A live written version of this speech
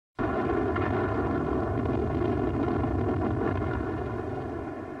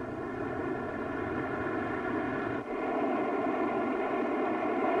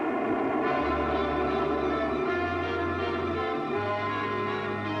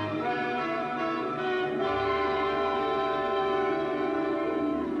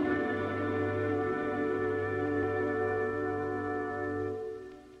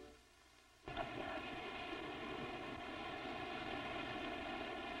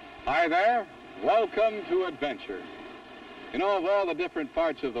Hi there. Welcome to adventure. You know, of all the different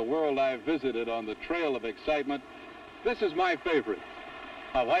parts of the world I've visited on the trail of excitement, this is my favorite,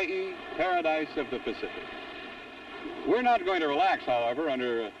 Hawaii, paradise of the Pacific. We're not going to relax, however,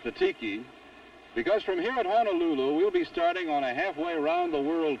 under the tiki, because from here at Honolulu, we'll be starting on a halfway round the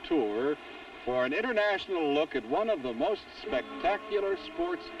world tour for an international look at one of the most spectacular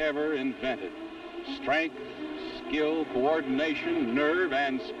sports ever invented. Strength, skill, coordination, nerve,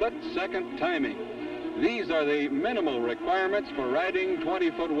 and split-second timing. These are the minimal requirements for riding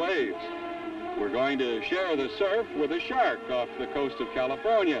 20-foot waves. We're going to share the surf with a shark off the coast of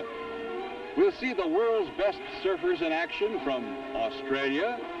California. We'll see the world's best surfers in action from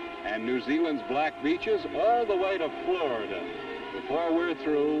Australia and New Zealand's black beaches all the way to Florida. Before we're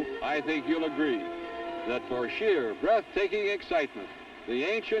through, I think you'll agree that for sheer breathtaking excitement, the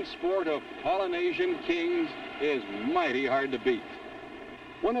ancient sport of Polynesian kings is mighty hard to beat.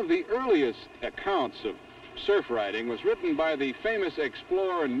 One of the earliest accounts of surf riding was written by the famous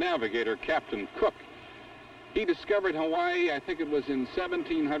explorer and navigator Captain Cook. He discovered Hawaii, I think it was in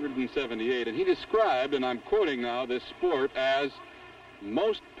 1778, and he described, and I'm quoting now, this sport as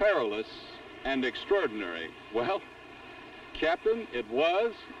most perilous and extraordinary. Well, Captain, it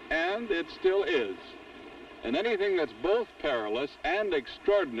was, and it still is. And anything that's both perilous and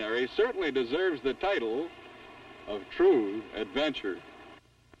extraordinary certainly deserves the title of true adventure.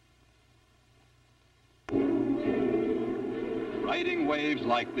 Riding waves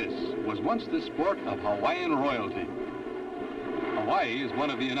like this was once the sport of Hawaiian royalty. Hawaii is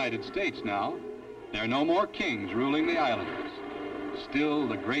one of the United States now. There are no more kings ruling the islands. Still,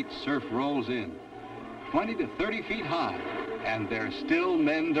 the great surf rolls in, 20 to 30 feet high, and there's still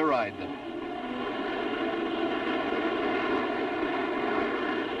men to ride them.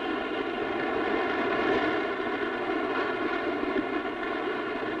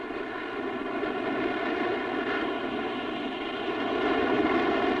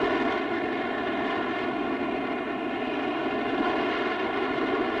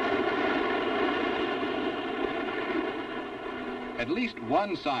 At least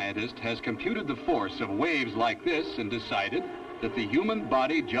one scientist has computed the force of waves like this and decided that the human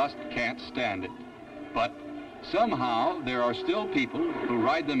body just can't stand it. But somehow there are still people who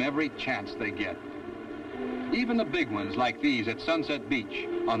ride them every chance they get. Even the big ones like these at Sunset Beach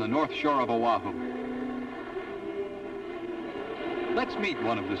on the north shore of Oahu. Let's meet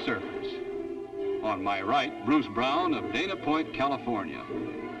one of the surfers. On my right, Bruce Brown of Dana Point, California.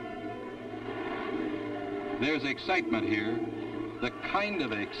 There's excitement here. The kind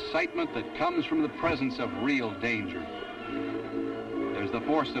of excitement that comes from the presence of real danger. There's the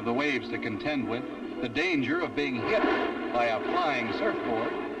force of the waves to contend with, the danger of being hit by a flying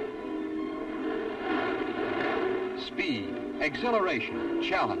surfboard. Speed, exhilaration,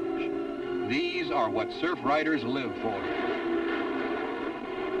 challenge. These are what surf riders live for.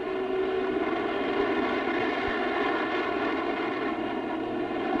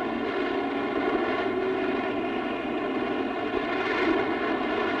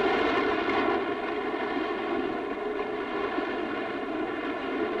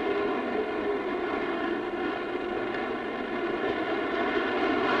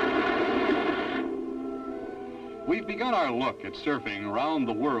 We've begun our look at surfing around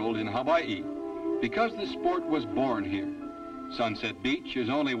the world in Hawaii because the sport was born here. Sunset Beach is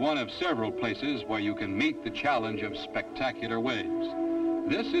only one of several places where you can meet the challenge of spectacular waves.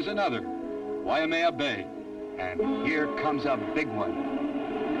 This is another, Waimea Bay, and here comes a big one.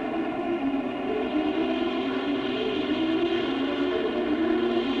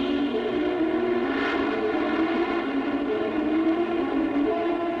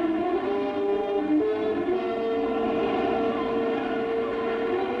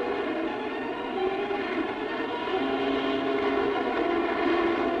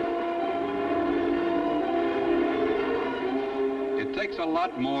 It takes a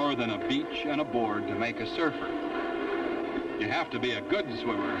lot more than a beach and a board to make a surfer. You have to be a good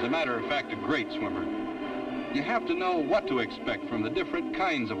swimmer, as a matter of fact, a great swimmer. You have to know what to expect from the different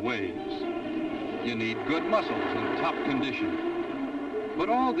kinds of waves. You need good muscles and top condition. But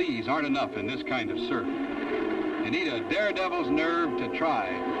all these aren't enough in this kind of surf. You need a daredevil's nerve to try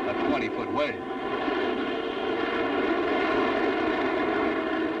a 20-foot wave.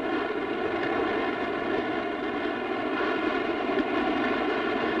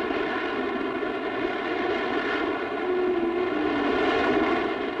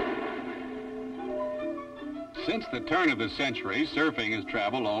 Since the turn of the century, surfing has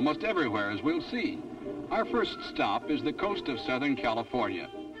traveled almost everywhere, as we'll see. Our first stop is the coast of Southern California.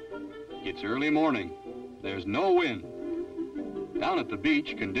 It's early morning. There's no wind. Down at the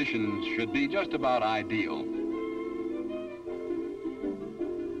beach, conditions should be just about ideal.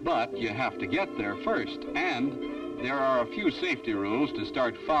 But you have to get there first, and there are a few safety rules to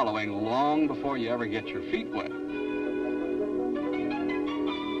start following long before you ever get your feet wet.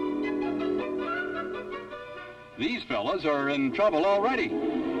 These fellas are in trouble already.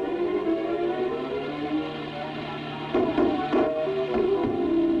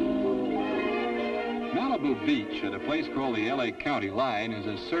 Malibu Beach at a place called the LA County Line is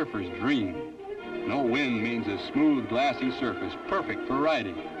a surfer's dream. No wind means a smooth, glassy surface, perfect for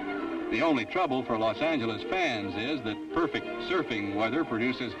riding. The only trouble for Los Angeles fans is that perfect surfing weather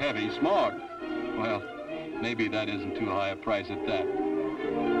produces heavy smog. Well, maybe that isn't too high a price at that.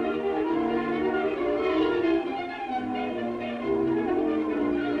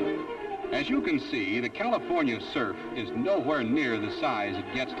 As you can see, the California surf is nowhere near the size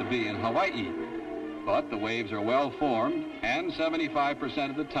it gets to be in Hawaii. But the waves are well formed, and 75%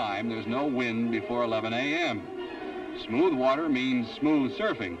 of the time there's no wind before 11 a.m. Smooth water means smooth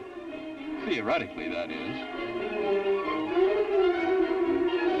surfing. Theoretically, that is.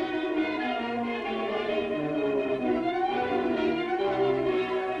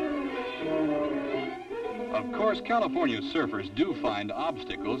 Of course, California surfers do find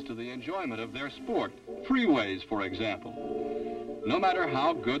obstacles to the enjoyment of their sport. Freeways, for example. No matter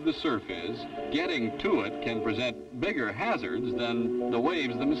how good the surf is, getting to it can present bigger hazards than the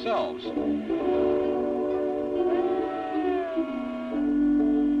waves themselves.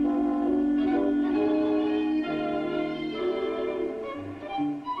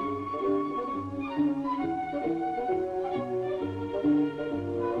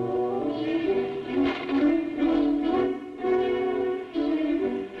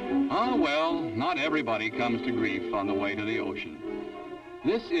 Not everybody comes to grief on the way to the ocean.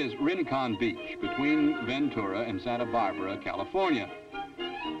 This is Rincon Beach between Ventura and Santa Barbara, California.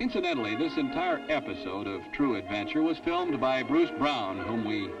 Incidentally, this entire episode of True Adventure was filmed by Bruce Brown, whom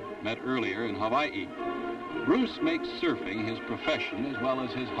we met earlier in Hawaii. Bruce makes surfing his profession as well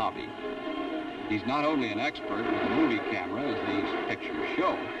as his hobby. He's not only an expert with a movie camera, as these pictures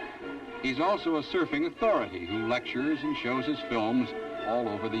show, he's also a surfing authority who lectures and shows his films all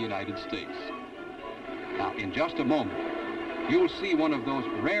over the United States. Now, in just a moment, you'll see one of those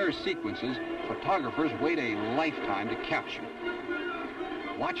rare sequences photographers wait a lifetime to capture.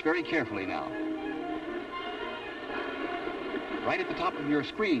 Watch very carefully now. Right at the top of your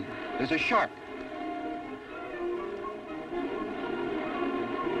screen, there's a shark.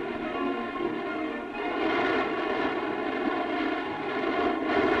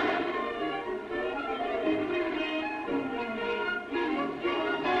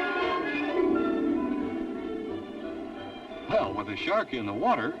 Well, with a shark in the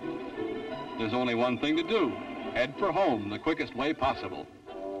water, there's only one thing to do. Head for home the quickest way possible.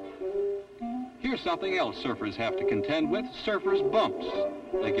 Here's something else surfers have to contend with: surfers' bumps.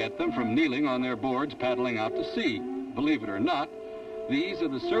 They get them from kneeling on their boards paddling out to sea. Believe it or not, these are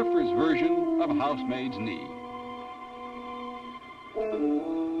the surfer's version of a housemaid's knee.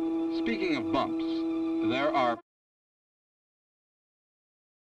 Speaking of bumps, there are